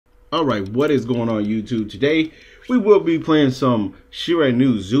Alright, what is going on YouTube? Today, we will be playing some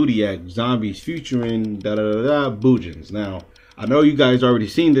Shiranui Zoodiac zombies featuring Bujins. Now, I know you guys already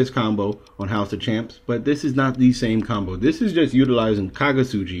seen this combo on House of Champs, but this is not the same combo. This is just utilizing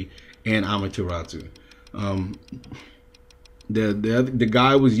Kagasuji and Amaterasu. The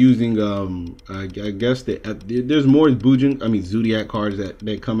guy was using I guess there's more Zoodiac cards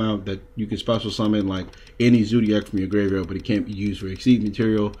that come out that you can special summon like any Zoodiac from your graveyard, but it can't be used for exceed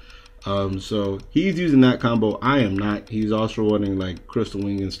material. So he's using that combo. I am not. He's also running like Crystal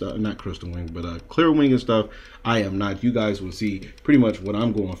Wing and stuff, not Crystal Wing, but Clear Wing and stuff. I am not. You guys will see pretty much what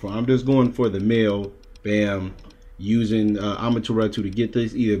I'm going for. I'm just going for the mill, bam, using Amaterasu to get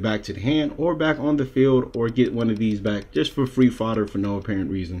this either back to the hand or back on the field, or get one of these back just for free fodder for no apparent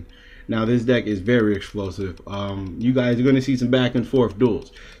reason. Now this deck is very explosive. You guys are going to see some back and forth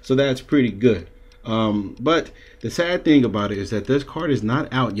duels, so that's pretty good. But the sad thing about it is that this card is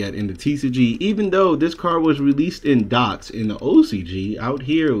not out yet in the TCG, even though this card was released in dots in the OCG. Out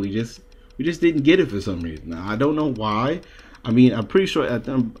here we just didn't get it for some reason. Now I don't know why. I mean, I'm pretty sure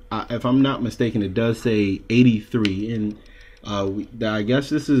if I'm not mistaken, it does say 83, and I guess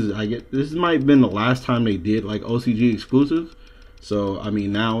this might have been the last time they did like OCG exclusives. So I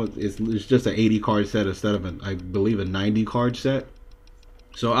mean, now it's just an 80 card set instead of I believe a 90 card set.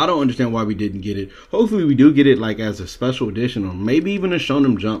 So I don't understand why we didn't get it. Hopefully we do get it like as a special edition, or maybe even a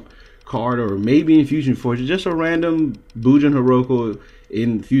Shonen Jump card, or maybe in Fusion Force, just a random Bujin Hiroko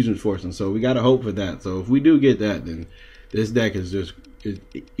in Fusion Force. And so we gotta hope for that. So if we do get that, then this deck is just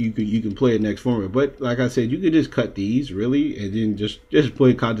you can play it next format. But like I said, you could just cut these really, and then just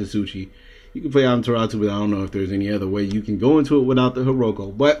play Katsuchi. You can play Amaterasu, but I don't know if there's any other way you can go into it without the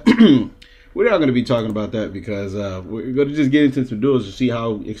Hiroko. But we're not going to be talking about that, because we're going to just get into some duels to see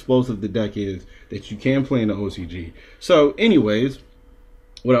how explosive the deck is that you can play in the OCG. So anyways,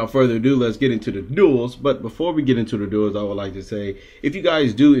 without further ado, let's get into the duels. But before we get into the duels, I would like to say, if you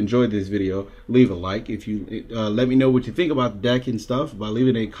guys do enjoy this video, leave a like. If you let me know what you think about the deck and stuff by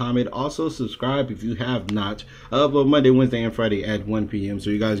leaving a comment. Also subscribe if you have not. Upload Monday, Wednesday, and Friday at 1 p.m. so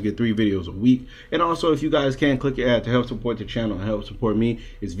you guys get 3 videos a week. And also, if you guys can, click your ad to help support the channel and help support me.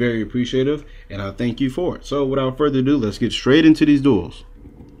 It's very appreciative, and I thank you for it. So without further ado, let's get straight into these duels.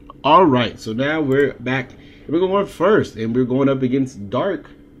 All right, so now we're back. We're going first, and we're going up against Darkston.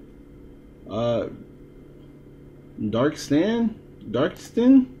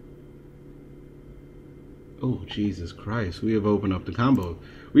 Oh Jesus Christ! We have opened up the combo.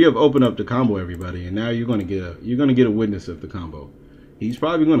 We have opened up the combo, everybody, and now you're gonna get a witness of the combo. He's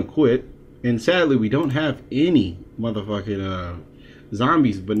probably gonna quit, and sadly, we don't have any motherfucking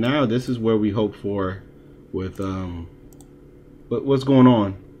zombies. But now this is where we hope for with But what's going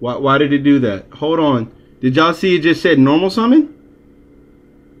on? Why did it do that? Hold on. Did y'all see it just said normal summon?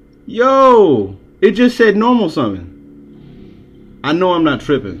 Yo, it just said normal summon. I know I'm not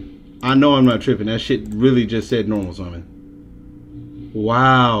tripping. That shit really just said normal summon.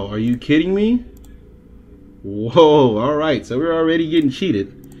 Wow, are you kidding me? Whoa, alright, so we're already getting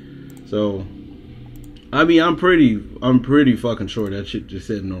cheated. So I mean, I'm pretty fucking sure that shit just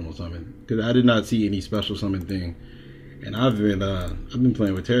said normal summon, because I did not see any special summon thing. And I've been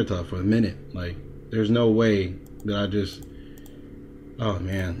playing with Terratop for a minute. Like, there's no way that I just, oh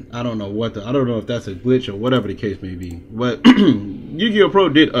man, I don't know if that's a glitch or whatever the case may be. But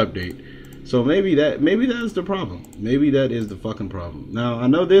YGOpro did update, so maybe that's the problem. Maybe that is the fucking problem. Now I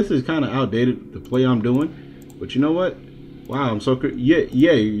know this is kind of outdated, the play I'm doing, but you know what? Wow, I'm so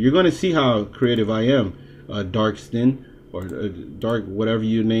yeah. You're gonna see how creative I am, Darkston, or Dark, whatever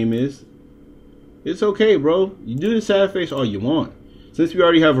your name is. It's okay, bro. You do the sad face all you want. Since we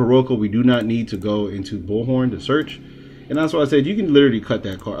already have Hiroko, we do not need to go into Bullhorn to search. And that's why I said you can literally cut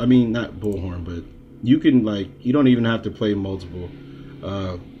that card. I mean, not Bullhorn, but you can, like, you don't even have to play multiple.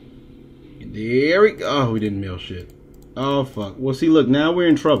 There we go. Oh, we didn't mill shit. Oh, fuck. Well, see, look, now we're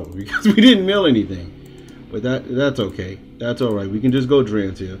in trouble because we didn't mill anything. But that's okay. That's all right. We can just go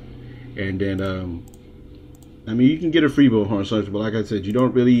Drantia. And then, I mean, you can get a free Bullhorn search, but like I said, you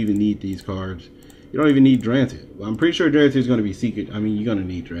don't really even need these cards. You don't even need Drantia. I'm pretty sure Drantia is going to be secret. I mean, you're going to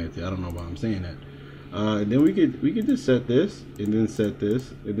need Drantia. I don't know why I'm saying that. And then we could just set this, and then set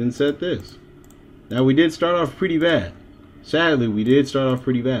this, and then set this. Now we did start off pretty bad. Sadly, we did start off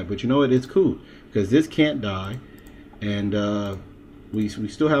pretty bad. But you know what? It's cool, because this can't die, and we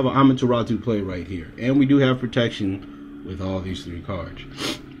still have an Amaterasu play right here, and we do have protection with all these 3 cards.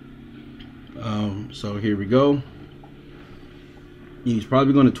 So here we go. He's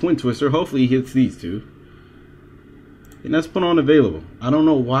probably going to Twin Twister. Hopefully he hits these 2. And that's put on available. I don't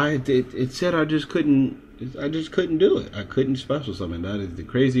know why it said I just couldn't. I just couldn't do it. I couldn't special summon. That is the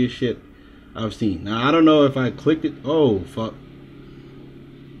craziest shit I've seen. Now I don't know if I clicked it. Oh fuck.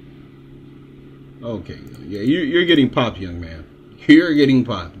 Okay, yeah, you're getting popped, young man. You're getting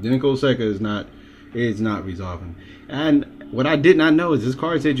popped. Denko Seka is not resolving. And what I did not know is this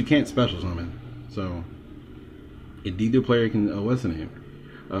card said you can't special summon. So neither player can. What's the name?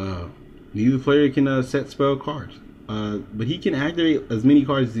 Neither player can set spell cards. But he can activate as many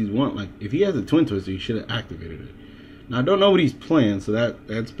cards as he wants. Like if he has a Twin Twister, he should have activated it. Now I don't know what he's playing, so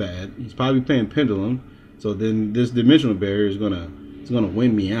that's bad. He's probably playing Pendulum. So then this dimensional barrier is gonna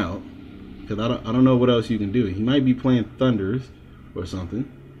win me out. Because I don't know what else you can do. He might be playing Thunders or something.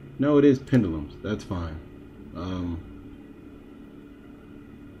 No, it is Pendulums. That's fine.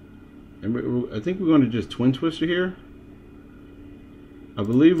 And I think we're going to just Twin Twister here. I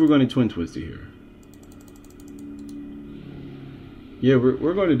believe we're going to Twin Twister here. Yeah,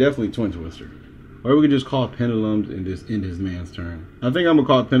 we're going to definitely Twin Twister. Or we could just call Pendulums and just end his man's turn. I think I'm going to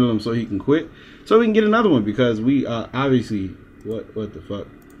call Pendulum so he can quit. So we can get another one because we obviously... What the fuck?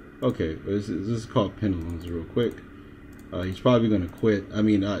 Okay, this is called Pendulums real quick. He's probably going to quit. I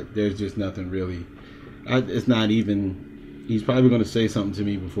mean, there's just nothing really. It's not even... He's probably going to say something to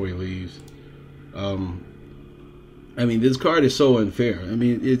me before he leaves. I mean, this card is so unfair. I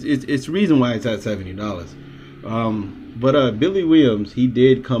mean, it's the reason why it's at $70. But Billy Williams, he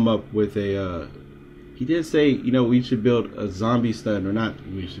did come up with a... he did say, you know, we should build a zombie stun, or not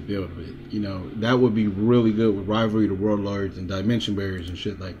we should build it. You know, that would be really good with Rivalry to Warlords and Dimension Barriers and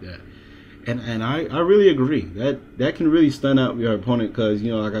shit like that. And I really agree. That can really stun out your opponent because,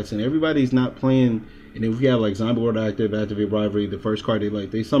 you know, like I said, everybody's not playing. And if we have like Zombie World activate Rivalry, the first card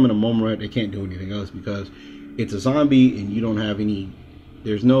they summon a Moment, they can't do anything else because it's a zombie and you don't have any,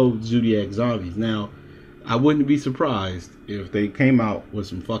 there's no Zoodiac zombies. Now, I wouldn't be surprised if they came out with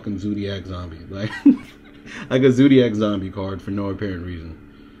some fucking Zoodiac zombie, like like a Zoodiac zombie card for no apparent reason.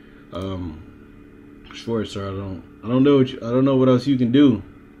 Sure, sir. I don't know what else you can do.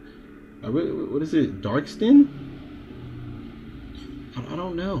 What is it? Darkstin? I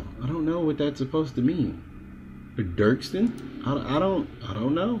don't know. I don't know what that's supposed to mean. Or Dirkston? I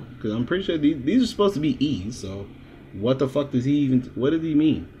don't know because I'm pretty sure these are supposed to be E's. So what the fuck does he even? What does he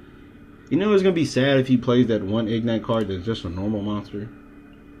mean? You know, it's gonna be sad if he plays that one Ignite card that's just a normal monster,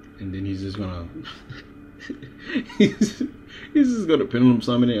 and then he's just gonna he's just gonna Pendulum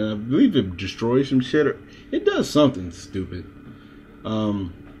summon it, and I believe it destroys some shit. Or it does something stupid.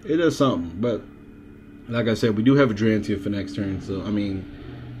 It does something, but like I said, we do have a Drantia for next turn. So I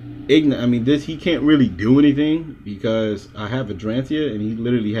mean, Ignite. I mean, he can't really do anything because I have a Drantia, and he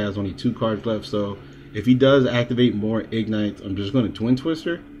literally has only 2 cards left. So if he does activate more Ignites, I'm just gonna Twin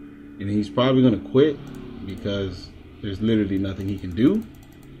Twister. And he's probably going to quit because there's literally nothing he can do.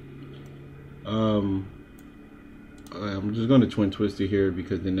 I'm just going to Twin Twister here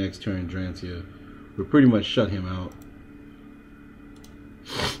because the next turn, Drantia, will pretty much shut him out.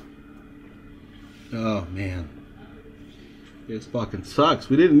 Oh, man. This fucking sucks.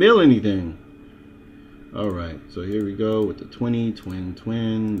 We didn't mill anything. Alright, so here we go with the 20, twin,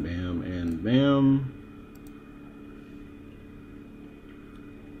 bam, and bam.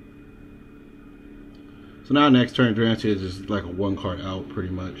 So now next turn, Drantia is just like a 1 card out, pretty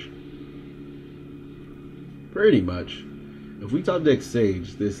much. Pretty much. If we top deck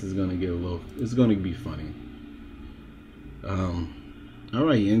Sage, this is gonna get a little. It's gonna be funny. All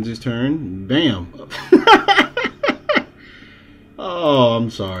right, he ends his turn. Bam. Oh, I'm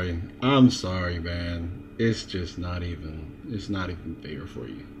sorry. I'm sorry, man. It's just not even. It's not even fair for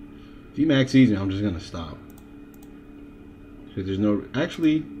you. If you max season, I'm just gonna stop. Because there's no.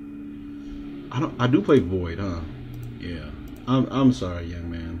 Actually. I do play Void, huh? Yeah. I'm sorry,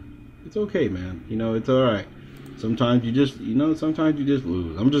 young man. It's okay, man. You know, it's alright. Sometimes you just, sometimes you just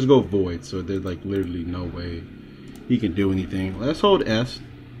lose. I'm just go Void, so there's like literally no way he can do anything. Let's hold S.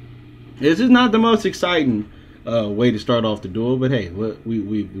 This is not the most exciting way to start off the duel, but hey,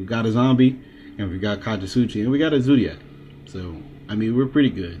 we've got a zombie, and we got Kajisuchi, and we got a Zoodiac. So, I mean, we're pretty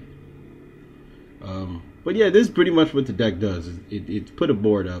good. But yeah, this is pretty much what the deck does. It put a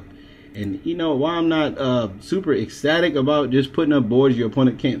board up. And, you know, while I'm not super ecstatic about just putting up boards your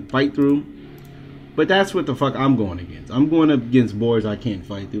opponent can't fight through, but that's what the fuck I'm going against. I'm going up against boards I can't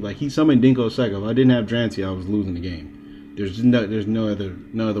fight through. Like, he summoned Denko Seka. If I didn't have Drantia, I was losing the game. There's no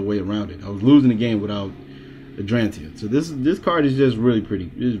other way around it. I was losing the game without the Drantia. So this card is just really pretty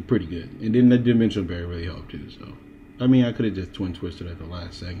good. And then the Dimensional Barrier really helped too. So, I mean, I could have just Twin Twisted at the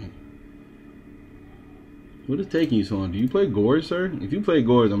last second. What is taking you so long? Do you play Gores, sir? If you play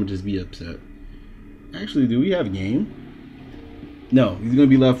Gores, I'm going to just be upset. Actually, do we have a game? No, he's going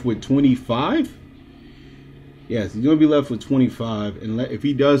to be left with 25? Yes, he's gonna be left with 25, and if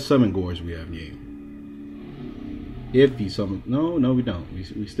he does summon Gores, we have game. If he summons, no, we don't.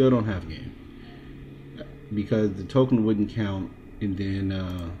 We still don't have game because the token wouldn't count, and then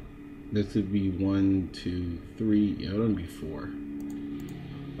this would be 1, 2, 3. Yeah, it would be 4.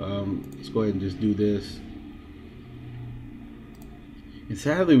 Let's go ahead and just do this. And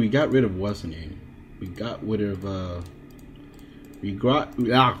sadly, we got rid of what's the name. We got rid of we got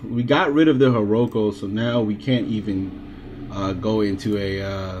rid of the Hiroko, so now we can't even go into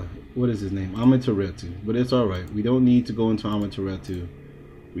a what is his name? Amaterasu. But it's alright. We don't need to go into Amaterasu.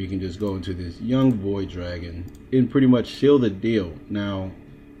 We can just go into this young boy dragon and pretty much seal the deal. Now,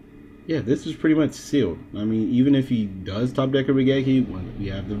 yeah, this is pretty much sealed. I mean, even if he does top deck a Rigeki, we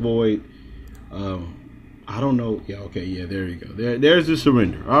have the void. I don't know. Yeah, okay, yeah, there you go. There's the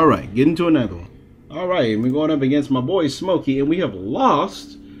surrender. Alright, get into another one. Alright, and we're going up against my boy Smokey, and we have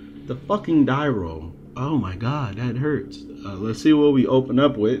lost the fucking die roll. Oh my god, that hurts. Let's see what we open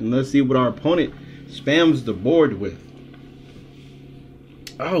up with, and let's see what our opponent spams the board with.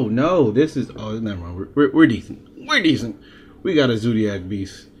 Oh no, this is... Oh, never mind. We're decent. We're decent. We got a Zoodiac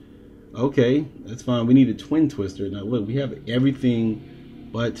beast. Okay, that's fine. We need a Twin Twister. Now look, we have everything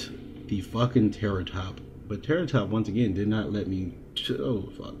but the fucking Terror Top. But Terror Top, once again, did not let me... Oh,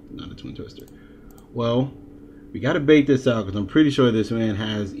 fuck. Not a Twin Twister. Well, we got to bait this out because I'm pretty sure this man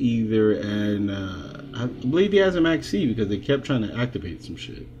has either an... I believe he has a Max C because they kept trying to activate some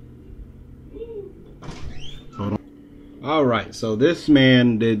shit. Hold on. Alright, so this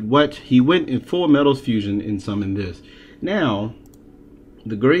man did what? He went in full Metals Fusion and summoned this. Now,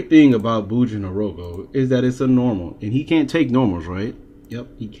 the great thing about Bujin Hiroko is that it's a normal. And he can't take normals, right? Yep,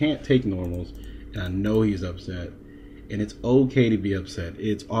 he can't take normals. And I know he's upset. And it's okay to be upset.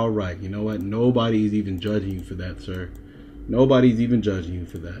 It's alright. You know what? Nobody's even judging you for that, sir. Nobody's even judging you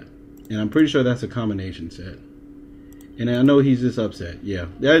for that. And I'm pretty sure that's a combination set. And I know he's just upset. Yeah,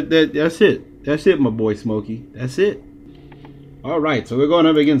 that's it. That's it, my boy Smokey. That's it. Alright, so we're going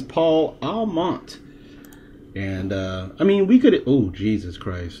up against Paul Almont. And, I mean, we could... Oh, Jesus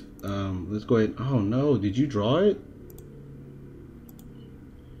Christ. Let's go ahead. Oh, no. Did you draw it?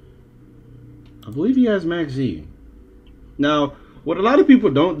 I believe he has Max Z. Now, what a lot of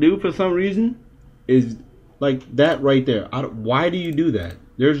people don't do for some reason is like that right there. Why do you do that?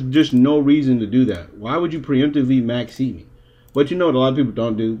 There's just no reason to do that. Why would you preemptively Max C me? But you know what a lot of people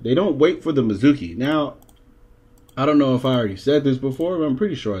don't do? They don't wait for the Mizuki. Now, I don't know if I already said this before, but I'm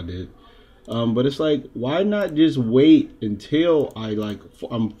pretty sure I did. But it's like, why not just wait until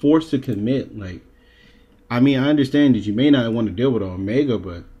I'm forced to commit? Like, I mean, I understand that you may not want to deal with Omega,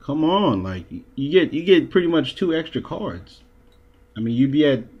 but come on, like you get pretty much 2 extra cards. I mean, you'd be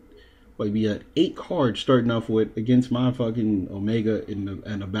at 8 cards starting off with against my fucking Omega in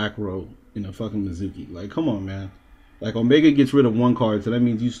the back row in a fucking Mizuki. Like, come on, man. Like, Omega gets rid of 1 card, so that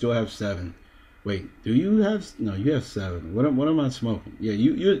means you still have 7. Wait, do you have... No, you have 7. What am I smoking? Yeah,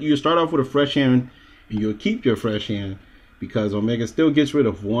 you start off with a fresh hand, and you'll keep your fresh hand, because Omega still gets rid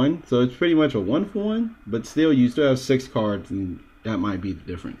of 1, so it's pretty much a 1-for-1, but still, you still have 6 cards, and that might be the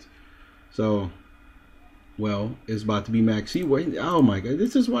difference. So, well, it's about to be Max C. Oh my god,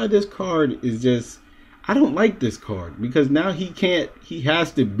 this is why this card is just... I don't like this card, because now he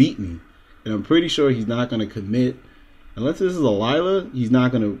has to beat me, and I'm pretty sure he's not going to commit. Unless this is a Lila, he's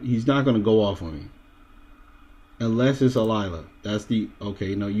not gonna go off on me. Unless it's a Lila. That's the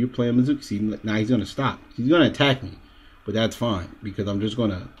okay, no, you're playing Mizuki. See, now he's gonna stop. He's gonna attack me. But that's fine. Because I'm just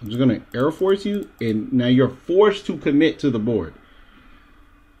gonna Air Force you, and now you're forced to commit to the board.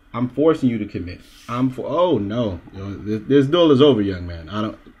 I'm forcing you to commit. Oh no. This duel is over, young man.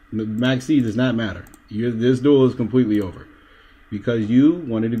 Max C does not matter. This duel is completely over. Because you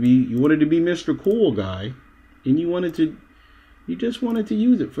wanted to be Mr. Cool Guy. And you just wanted to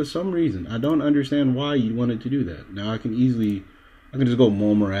use it for some reason. I don't understand why you wanted to do that. Now I can just go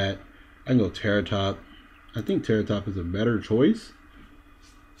Momorat. I can go Terratop. I think Terratop is a better choice.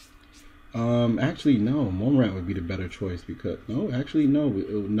 Actually, no. Momorat would be the better choice because... No, actually, no.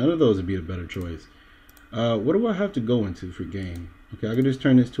 None of those would be a better choice. What do I have to go into for game? Okay, I can just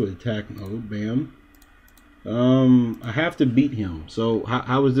turn this to attack mode. Bam. I have to beat him. So,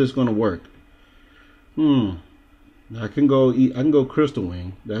 how is this going to work? I can go Crystal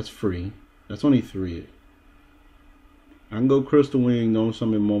Wing. That's free. That's only 3. I can go Crystal Wing, no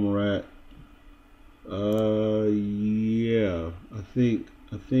summon Momorat. Yeah. I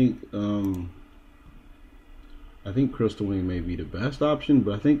think Crystal Wing may be the best option,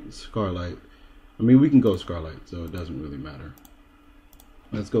 but I think Scarlight. I mean, we can go Scarlight, so it doesn't really matter.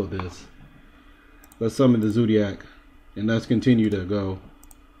 Let's go this. Let's summon the Zoodiac, and let's continue to go.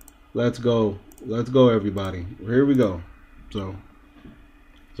 Let's go. let's go, everybody. Here we go. So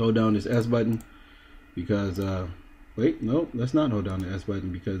hold down this S button because wait, no, let's not hold down the S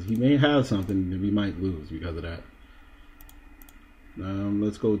button because he may have something that we might lose because of that.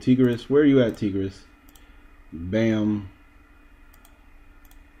 Let's go Tigris. Where are you at, Tigris? Bam.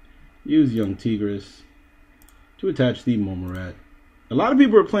 Use young Tigris to attach the Momorat. A lot of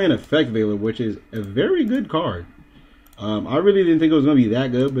people are playing Effect Veiler, which is a very good card. I really didn't think it was going to be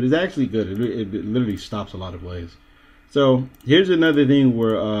that good, but it's actually good. It literally stops a lot of plays. So here's another thing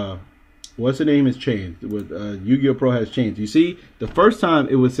where what's the name has changed. With Yu-Gi-Oh! Pro has changed. You see, the first time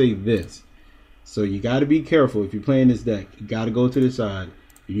it would say this. So you got to be careful if you're playing this deck. You got to go to the side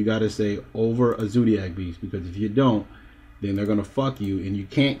and you got to say over a Zoodiac Beast, because if you don't, then they're gonna fuck you and you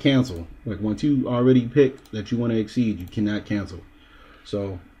can't cancel. Like once you already pick that you want to exceed, you cannot cancel.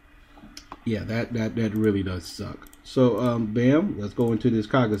 So yeah, that really does suck. So bam, let's go into this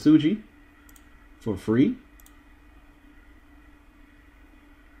Kagasuchi for free.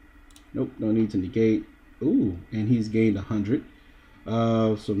 Nope, no need to negate. Ooh, and he's gained 100.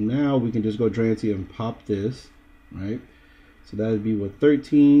 So now we can just go Drancy and pop this, right? So that would be what,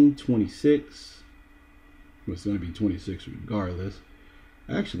 13, 26. Well, it's going to be 26 regardless.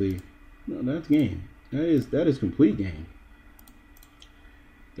 Actually, no, that's game. That is complete game.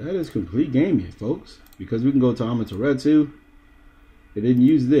 That is complete game, you folks. Because we can go to Amaterasu. It didn't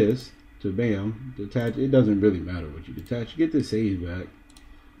use this to bam, detach. It doesn't really matter what you detach. You get the save back.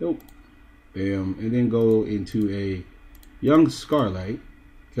 Nope. Bam. And then go into a young Scarlight.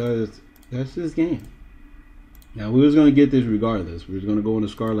 Because that's this game. Now, we was going to get this regardless. We was going to go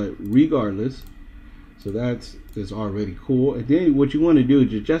into Scarlight regardless. So that's already cool. And then what you want to do,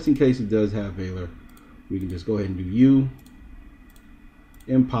 just in case it does have Veiler, we can just go ahead and do U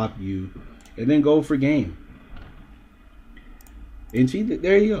and pop U, and then go for game. And see,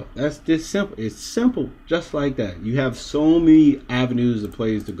 there you go. That's just simple. It's simple, just like that. You have so many avenues of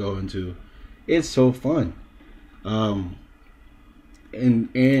plays to go into. It's so fun. And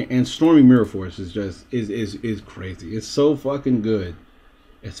Stormy Mirror Force is just is crazy. It's so fucking good.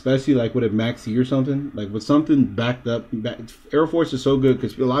 Especially like with a Maxi or something, like with something backed up. Air Force is so good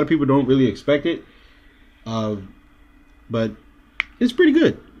because a lot of people don't really expect it, but it's pretty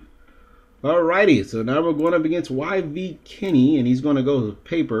good. Alrighty, so now we're going up against YV Kenny, and he's going to go with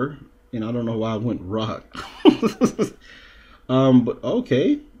paper, and I don't know why I went rock. But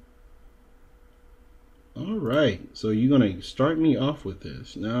okay. Alright, so you're going to start me off with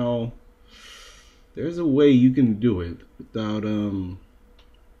this. Now, there's a way you can do it without,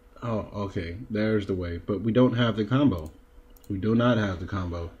 oh, okay, there's the way. But we don't have the combo. We do not have the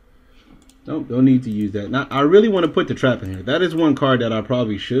combo. Don't need to use that. Now, I really want to put the trap in here. That is one card that I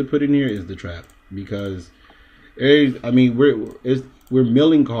probably should put in here, is the trap. Because, I mean, we're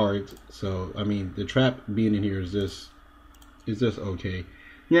milling cards. So, I mean, the trap being in here is just okay.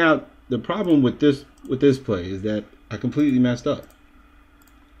 Now, the problem with this play is that I completely messed up.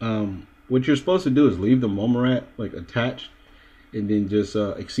 What you're supposed to do is leave the Momorat, like, attached. And then just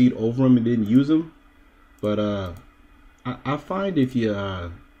exceed over them and then use them. But I find if you,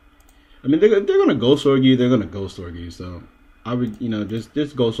 I mean, they're gonna ghost org you. They're gonna ghost org you. So I would,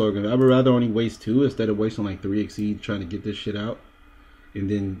 just ghost org them. I would rather only waste 2 instead of wasting like 3 exceed trying to get this shit out, and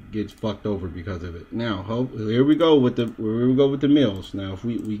then get fucked over because of it. Now, here we go with the mills. Now, if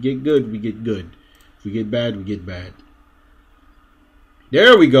we get good, we get good. If we get bad, we get bad.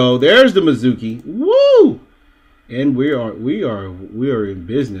 There we go. There's the Mizuki. Woo! And we are in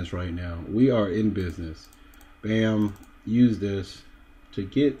business right now. We are in business. Bam. Use this to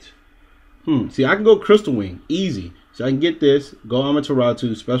get. See, I can go Crystal Wing easy. So I can get this. Go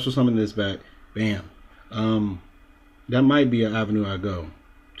Amaterasu. Special summon this back. Bam. That might be an avenue I go.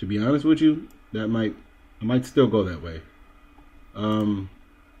 To be honest with you, I might still go that way.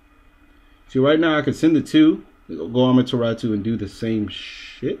 See, right now I could send the 2. Go Amaterasu and do the same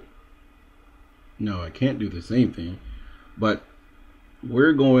shit. No, I can't do the same thing, but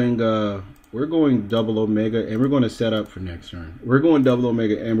we're going double Omega, and we're going to set up for next turn. We're going double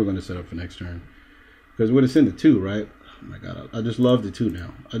Omega, and we're going to set up for next turn because we're going to send the 2, right? Oh my god, I just love the 2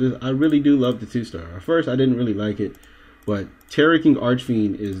 now. I really do love the 2-star. At first, I didn't really like it, but Terror King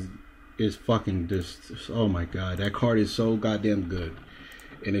Archfiend is fucking just. Oh my god, that card is so goddamn good,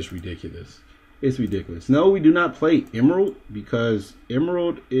 and it's ridiculous. It's ridiculous. No, we do not play Emerald because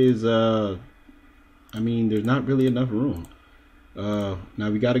Emerald is I mean, there's not really enough room. Now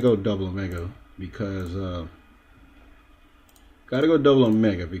we got to go double Omega because we're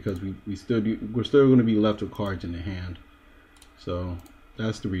still going to be left with cards in the hand. So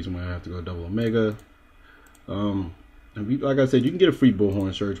that's the reason why I have to go double Omega. And like I said, you can get a free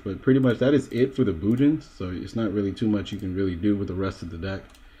Bullhorn search, but pretty much that is it for the Bujins. So it's not really too much you can really do with the rest of the deck.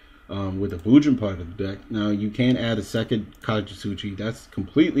 With the Bujin part of the deck, now you can add a second Kajitsuchi. That's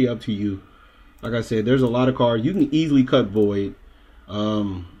completely up to you. Like I said, there's a lot of cards. You can easily cut Void.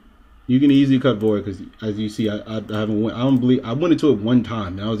 You can easily cut Void because, as you see, I haven't went. I don't believe I went into it one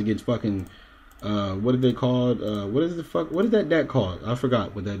time. And I was against fucking what did they call it? What is that deck called? I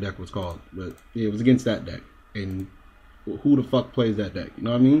forgot what that deck was called, but yeah, it was against that deck. And who the fuck plays that deck? You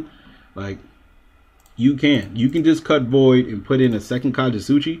know what I mean? Like, you can just cut Void and put in a second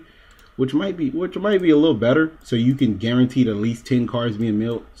Kajitsuchi, which might be a little better. So you can guarantee at least 10 cards being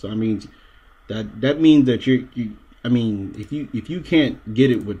milled. So I mean, that means that I mean, if you can't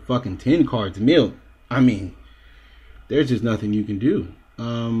get it with fucking 10 cards milled, I mean, there's just nothing you can do.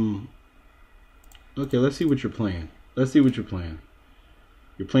 Okay, let's see what you're playing. Let's see what you're playing.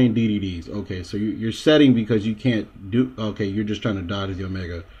 You're playing DDDs. Okay, so you're setting because you can't do. Okay, you're just trying to dodge the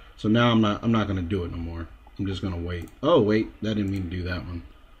Omega. So now I'm not gonna do it no more. I'm just gonna wait. Oh wait, that didn't mean to do that one.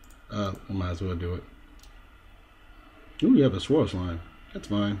 I might as well do it. Ooh, you have a swirl slime. That's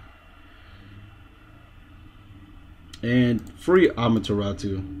fine. And free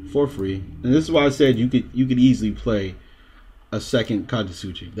Amaterasu for free. And this is why I said you could easily play a second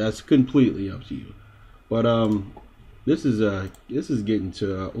Kajitsuchi. That's completely up to you. But this is getting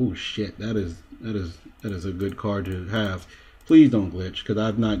to oh shit, that is a good card to have. Please don't glitch, because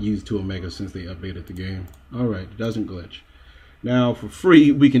I've not used 2 Omega since they updated the game. Alright, it doesn't glitch. Now for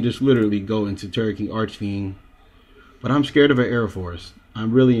free we can just literally go into Terra King Archfiend. But I'm scared of an Air Force. I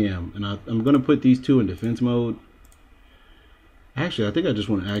really am. And I'm gonna put these 2 in defense mode. Actually, I think I just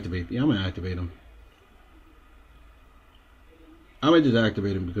want to activate. Yeah, I'm gonna activate them. I'm gonna just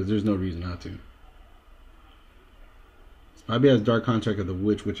activate them because there's no reason not to. Probably has Dark Contract of the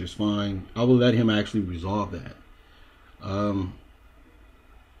Witch, which is fine. I will let him actually resolve that.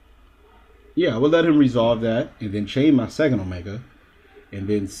 Yeah, I will let him resolve that, and then chain my second Omega, and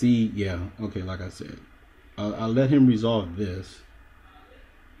then see. Yeah, okay, like I said, I'll let him resolve this.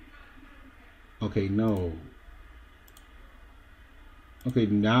 Okay, no. Okay,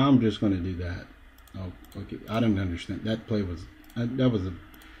 now I'm just gonna do that. Oh, okay. I didn't understand. That play was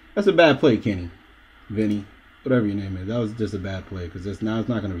that's a bad play, Kenny, Vinny, whatever your name is. That was just a bad play because now it's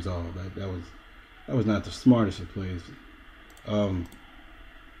not gonna resolve. That was not the smartest of plays. Well,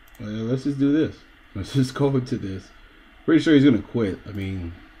 let's just do this. Let's just go into this. Pretty sure he's gonna quit. I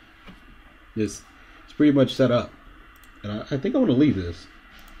mean, it's pretty much set up, and I think I want to leave this.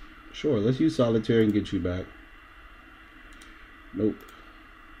 Sure, let's use Solitaire and get you back. Nope.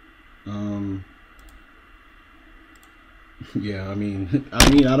 Yeah, I mean,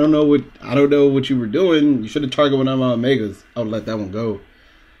 I don't know what you were doing. You should have targeted one of my Omegas. I would let that one go.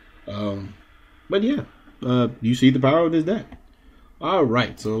 But yeah, you see the power of this deck. All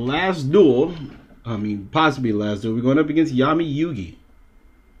right, so last duel. I mean, possibly the last duel. We're going up against Yami Yugi.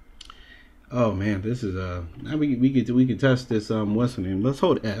 Oh man, this is now we can test this what's the name? Let's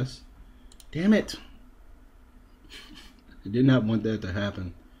hold S. Damn it. I did not want that to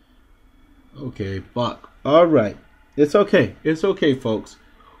happen. Okay, fuck. Alright. It's okay. It's okay, folks.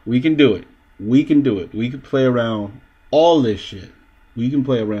 We can do it. We can do it. We can play around all this shit. We can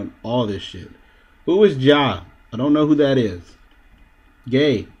play around all this shit. Who is Ja? I don't know who that is.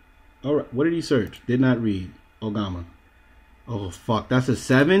 Gay. Alright. What did he search? Did not read. Ogama. Oh, fuck. That's a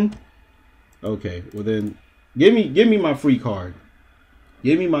 7? Okay. Well, then, give me my free card.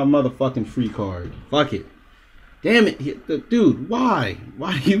 Give me my motherfucking free card. Fuck it. Damn it, dude, why?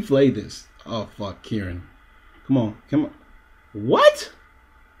 Why do you play this? Oh, fuck, Kieran. Come on, come on. What?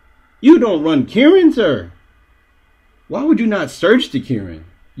 You don't run Kieran, sir? Why would you not search the Kieran?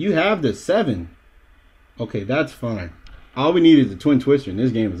 You have the 7. Okay, that's fine. All we need is the Twin Twister, and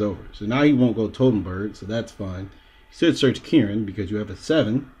this game is over. So now he won't go Totem Bird, so that's fine. You should search Kieran because you have a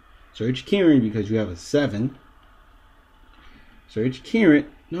 7. Search Kieran because you have a 7. Search Kieran.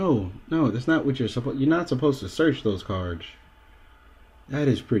 No, that's not what you're supposed. You're not supposed to search those cards. That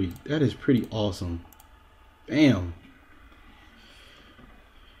is pretty awesome. Bam.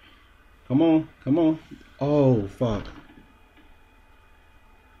 Come on, come on. Oh fuck.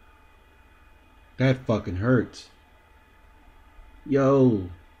 That fucking hurts. Yo,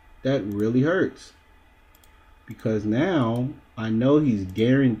 that really hurts. Because now I know he's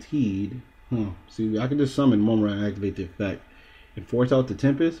guaranteed. See, I can just summon moment and activate the effect and force out the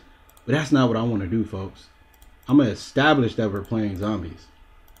Tempest, but that's not what I want to do, folks. I'm gonna establish that we're playing zombies.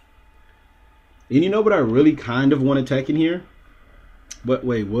 And you know what I really kind of want to tech in here? But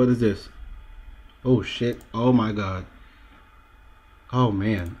wait, what is this? Oh shit! Oh my god! Oh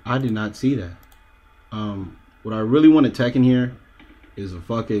man, I did not see that. What I really want to tech in here is a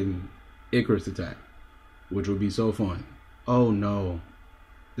fucking Icarus attack, which would be so fun. Oh no,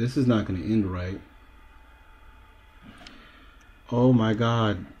 this is not going to end right. Oh my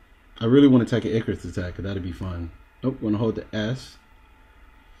god, I really want to tech an Icarus attack, because that'd be fun. Nope, want to hold the S.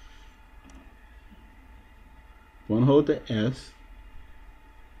 Want to hold the S.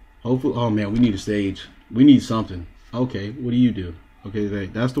 Hopefully, oh man, we need a stage. We need something. Okay, what do you do? Okay,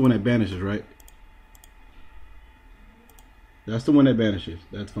 that's the one that banishes, right? That's the one that banishes.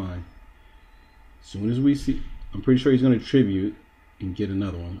 That's fine. As soon as we see, I'm pretty sure he's going to tribute and get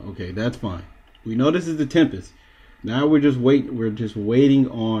another one. Okay, that's fine. We know this is the Tempest. Now we're just waiting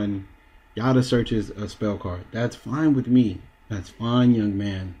on Yada searches a spell card. That's fine with me. That's fine, young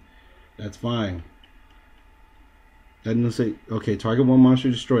man. That's fine. That doesn't say, okay, target one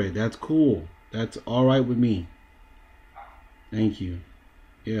monster destroyed. That's cool. That's all right with me. Thank you.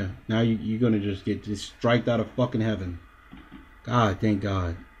 Yeah, now you're going to just get striked out of fucking heaven. God, thank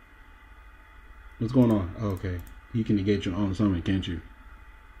God. What's going on? Oh, okay. You can negate your own summon, can't you?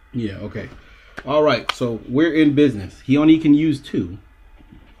 Yeah, okay. All right, so we're in business. He only can use 2.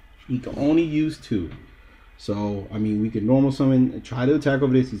 He can only use 2. So, I mean, we can normal summon, try to attack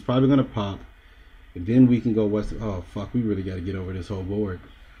over this. He's probably going to pop. And then we can go west. Oh, fuck. We really got to get over this whole board.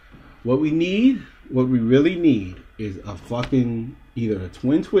 What we really need is a fucking, either a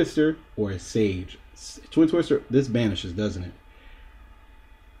Twin Twister or a Sage. Twin Twister, this banishes, doesn't it?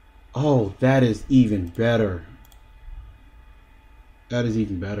 Oh, that is even better. That is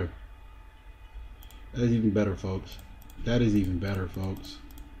even better. That is even better, folks. That is even better, folks.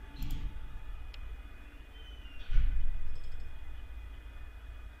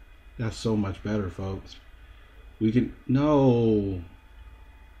 That's so much better, folks. We can... No.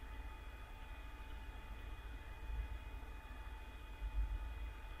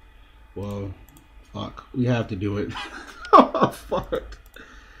 Well, fuck. We have to do it. Oh, fuck.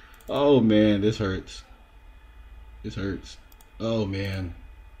 Oh, man. This hurts. This hurts. Oh, man.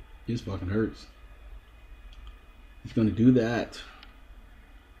 This fucking hurts. He's gonna do that.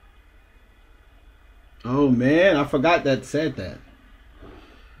 Oh, man. I forgot that said that.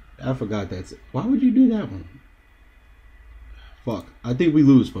 I forgot that. Why would you do that one? Fuck. I think we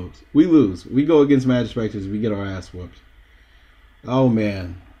lose, folks. We lose. We go against Magic Spectres. We get our ass whooped. Oh,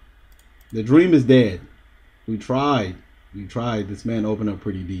 man. The dream is dead. We tried. We tried. This man opened up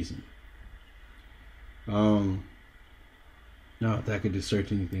pretty decent. No, if that could just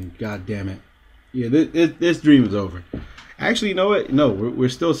search anything. God damn it. Yeah, this dream is over. Actually, you know what? No, we're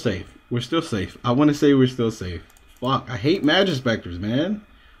still safe. We're still safe. I want to say we're still safe. Fuck. I hate Magic Spectres, man.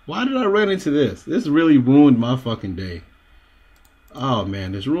 Why did I run into this? This really ruined my fucking day. Oh,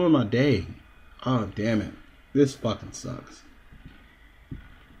 man. This ruined my day. Oh, damn it. This fucking sucks.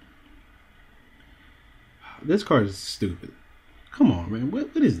 This card is stupid. Come on, man.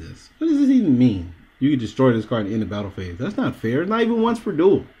 What is this? What does this even mean? You can destroy this card in the battle phase. That's not fair. It's not even once per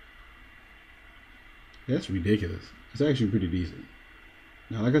duel. That's ridiculous. It's actually pretty decent.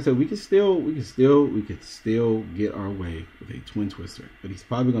 Now, like I said, we could still get our way with a Twin Twister. But he's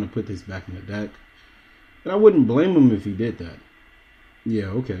probably going to put this back in the deck. And I wouldn't blame him if he did that. Yeah,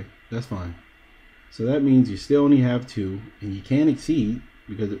 okay. That's fine. So that means you still only have 2. And you can't exceed.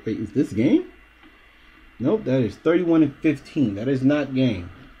 Because, wait, is this game? Nope, that is 31 and 15. That is not game.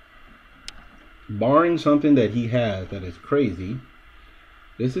 Barring something that he has that is crazy,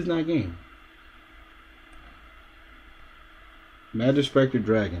 this is not game. Magic Spectre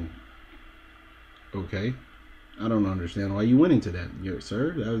Dragon. Okay. I don't understand why you went into that,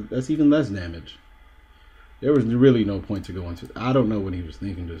 sir. That's even less damage. There was really no point to go into it. I don't know what he was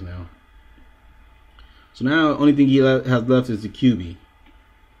thinking just now. So now, the only thing he has left is the QB.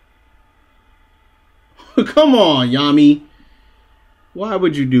 Come on, Yami. Why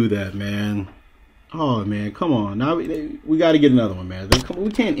would you do that, man? Oh, man, come on. Now we got to get another one, man.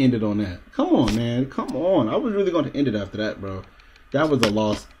 We can't end it on that. Come on, man. Come on. I was really going to end it after that, bro. That was a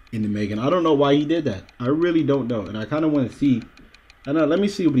loss in the making. I don't know why he did that. I really don't know. And I kind of want to see. I know. Let me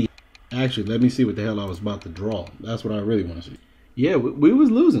see what he... Actually, let me see what the hell I was about to draw. That's what I really want to see. Yeah, we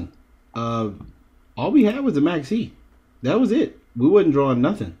was losing. All we had was a Max E. That was it. We wasn't drawing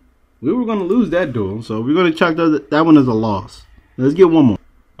nothing. We were going to lose that duel, so we're going to chalk that one as a loss. Let's get one more.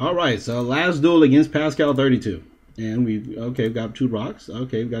 All right, so last duel against Pascal 32. And we've got 2 rocks.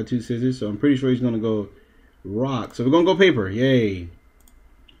 Okay, we've got 2 scissors, so I'm pretty sure he's going to go rock. So we're going to go paper. Yay.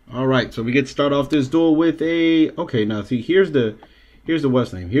 All right, so we get to start off this duel with a... Okay, now see, here's the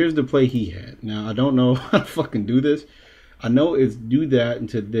what's name. Here's the play he had. Now, I don't know how to fucking do this. I know it's do that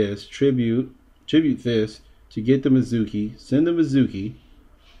into this, tribute this to get the Mizuki, send the Mizuki,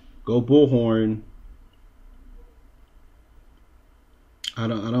 go Bullhorn, I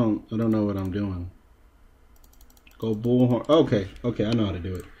don't know what I'm doing. Go bullhorn. Okay, okay, I know how to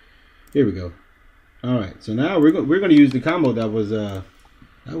do it. Here we go. All right, so now we're gonna use the combo that was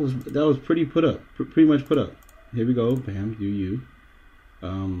pretty put up, pretty much put up. Here we go. Bam, do you.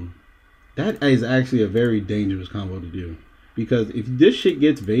 That is actually a very dangerous combo to do, because if this shit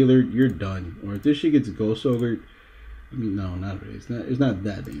gets Veilered, you're done. Or if this shit gets Ghost Ogred, I mean, no, not really. It's not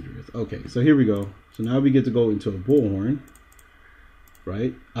that dangerous. Okay, so here we go. So now we get to go into a Bullhorn,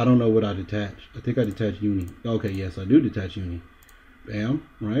 right? I don't know what I detach. I think I detach Uni. Okay, yes, I do detach Uni. Bam,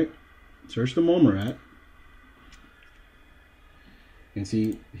 right? Search the Momorat. And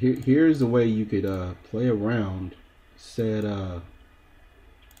see, here's the way you could play around said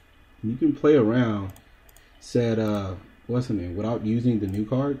you can play around said what's the name without using the new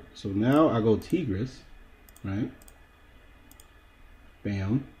card. So now I go Tigris, right?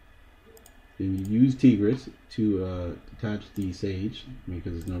 Bam. Then you use Tigris to detach the Sage,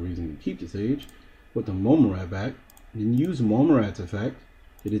 because there's no reason to keep the Sage. Put the Momorat back. Then use Momorat's effect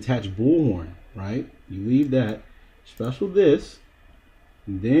to detach Bullhorn, right? You leave that. Special this.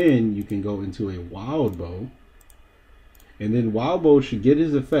 And then you can go into a Wild Bow. And then Wild Bow should get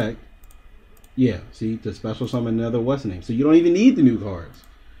his effect. Yeah, see, to special summon another what's the name. So you don't even need the new cards.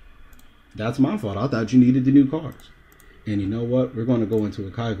 That's my fault. I thought you needed the new cards. And you know what? We're going to go into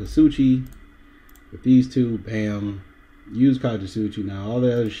a Kagasuchi with these two. Bam. Use Kagasuchi. Now, all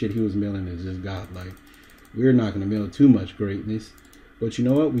the other shit he was milling is just godlike. We're not going to mill too much greatness. But you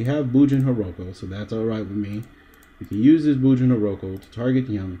know what? We have Bujin Hiroko, so that's alright with me. We can use this Bujin Hiroko to target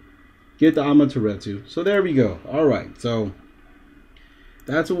him. Get the Amaterasu. So there we go. Alright, so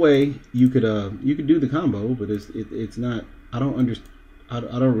that's a way you could do the combo, but it's not. I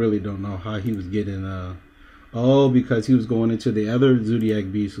don't really know how he was getting oh, because he was going into the other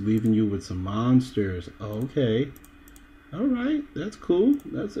Zoodiac beast, leaving you with some monsters. Okay, all right, that's cool.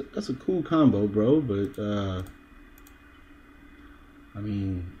 That's a cool combo, bro. But I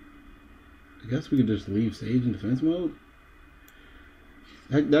mean, I guess we could just leave Sage in defense mode.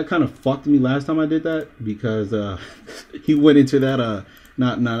 That kind of fucked me last time I did that, because he went into that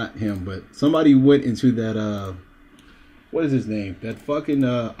not him, but somebody went into that what is his name? That fucking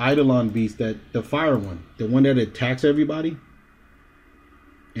Eidolon beast, the fire one, the one that attacks everybody,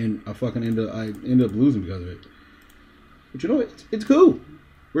 and I ended up losing because of it. But you know, it's cool.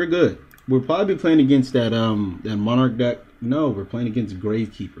 We're good. We're probably playing against that Monarch deck. No, we're playing against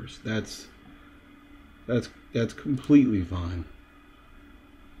Gravekeepers. That's completely fine.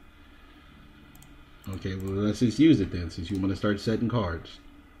 Okay, well, let's just use it then, since you want to start setting cards.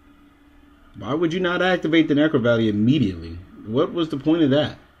 Why would you not activate the Necro Valley immediately? What was the point of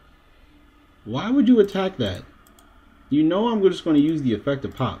that? Why would you attack that? You know I'm just going to use the effect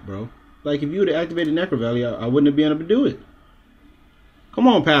of pop, bro. Like, if you would have activated Necro Valley, I wouldn't have been able to do it. Come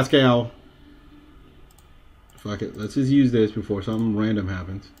on, Pascal. Fuck it. Let's just use this before something random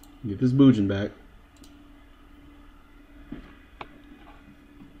happens. Get this Bujin back.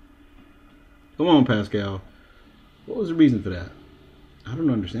 Come on, Pascal. What was the reason for that? I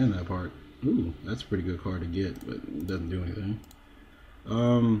don't understand that part. Ooh, that's a pretty good card to get, but it doesn't do anything.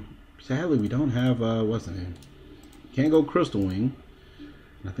 Sadly, we don't have, what's the name? Can't go Crystal Wing.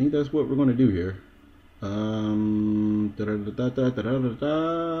 I think that's what we're going to do here.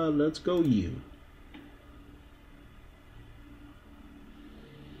 Let's go you.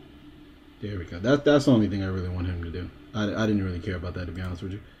 There we go. That's the only thing I really want him to do. I didn't really care about that, to be honest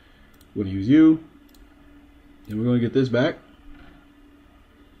with you. We're going to use you. And we're going to get this back.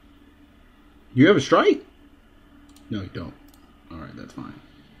 You have a strike? No, you don't. Alright, that's fine.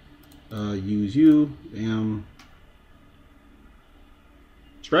 Use you. Bam.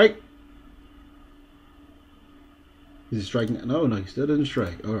 Strike. Is he striking? No, he still doesn't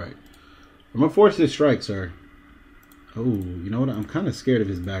strike. Alright. I'm going to force this strike, sir. Oh, you know what? I'm kind of scared of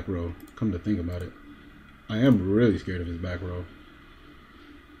his back row. Come to think about it. I am really scared of his back row.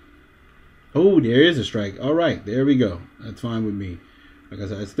 Oh, there is a strike. All right, there we go. That's fine with me. Like I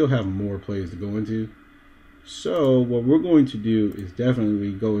said, I still have more plays to go into. So what we're going to do is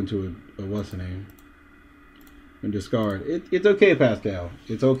definitely go into a what's the name and discard. It's okay, Pascal.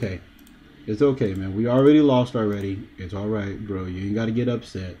 It's okay. It's okay, man. We already lost already. It's all right, bro. You ain't got to get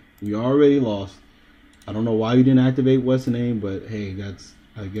upset. We already lost. I don't know why you didn't activate what's the name, but hey,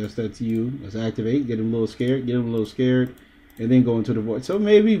 I guess that's you. Let's activate. Get him a little scared. Get him a little scared. And then go into the Void. So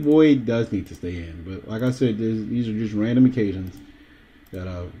maybe Void does need to stay in. But like I said, these are just random occasions that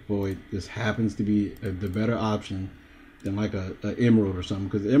Void just happens to be the better option than like a Emerald or something.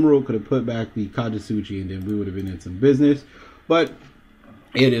 Because Emerald could have put back the Kajisuchi and then we would have been in some business. But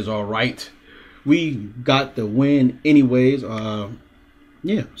it is all right. We got the win anyways.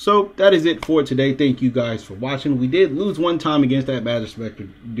 yeah, so that is it for today. Thank you guys for watching. We did lose one time against that Badger Spectre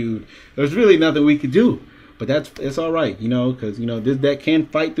dude. There's really nothing we could do, but it's all right, you know, because you know this deck can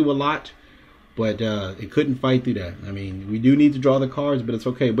fight through a lot, but it couldn't fight through that. I mean, we do need to draw the cards, but it's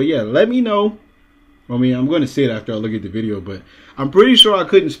okay. But yeah, let me know. I mean, I'm going to see it after I look at the video, but I'm pretty sure I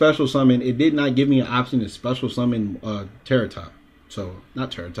couldn't special summon. It did not give me an option to special summon Terratop. So,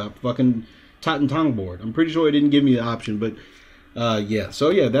 not Terratop, fucking Totten Tongue board. I'm pretty sure it didn't give me the option, but yeah. So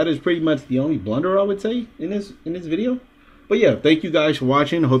yeah, that is pretty much the only blunder I would say in this video. But yeah, thank you guys for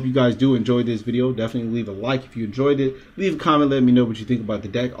watching. I hope you guys do enjoy this video. Definitely leave a like if you enjoyed it. Leave a comment, let me know what you think about the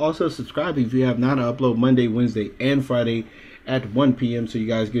deck. Also subscribe if you have not. I upload Monday, Wednesday, and Friday at 1 p.m. so you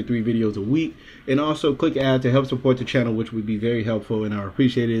guys get 3 videos a week. And also click add to help support the channel, which would be very helpful and I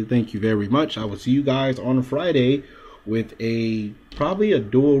appreciate it. Thank you very much. I will see you guys on Friday with probably a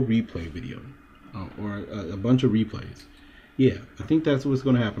dual replay video or a bunch of replays. Yeah, I think that's what's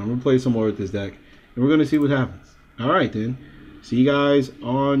going to happen. I'm going to play some more with this deck and we're going to see what happens. All right then. See you guys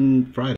on Friday.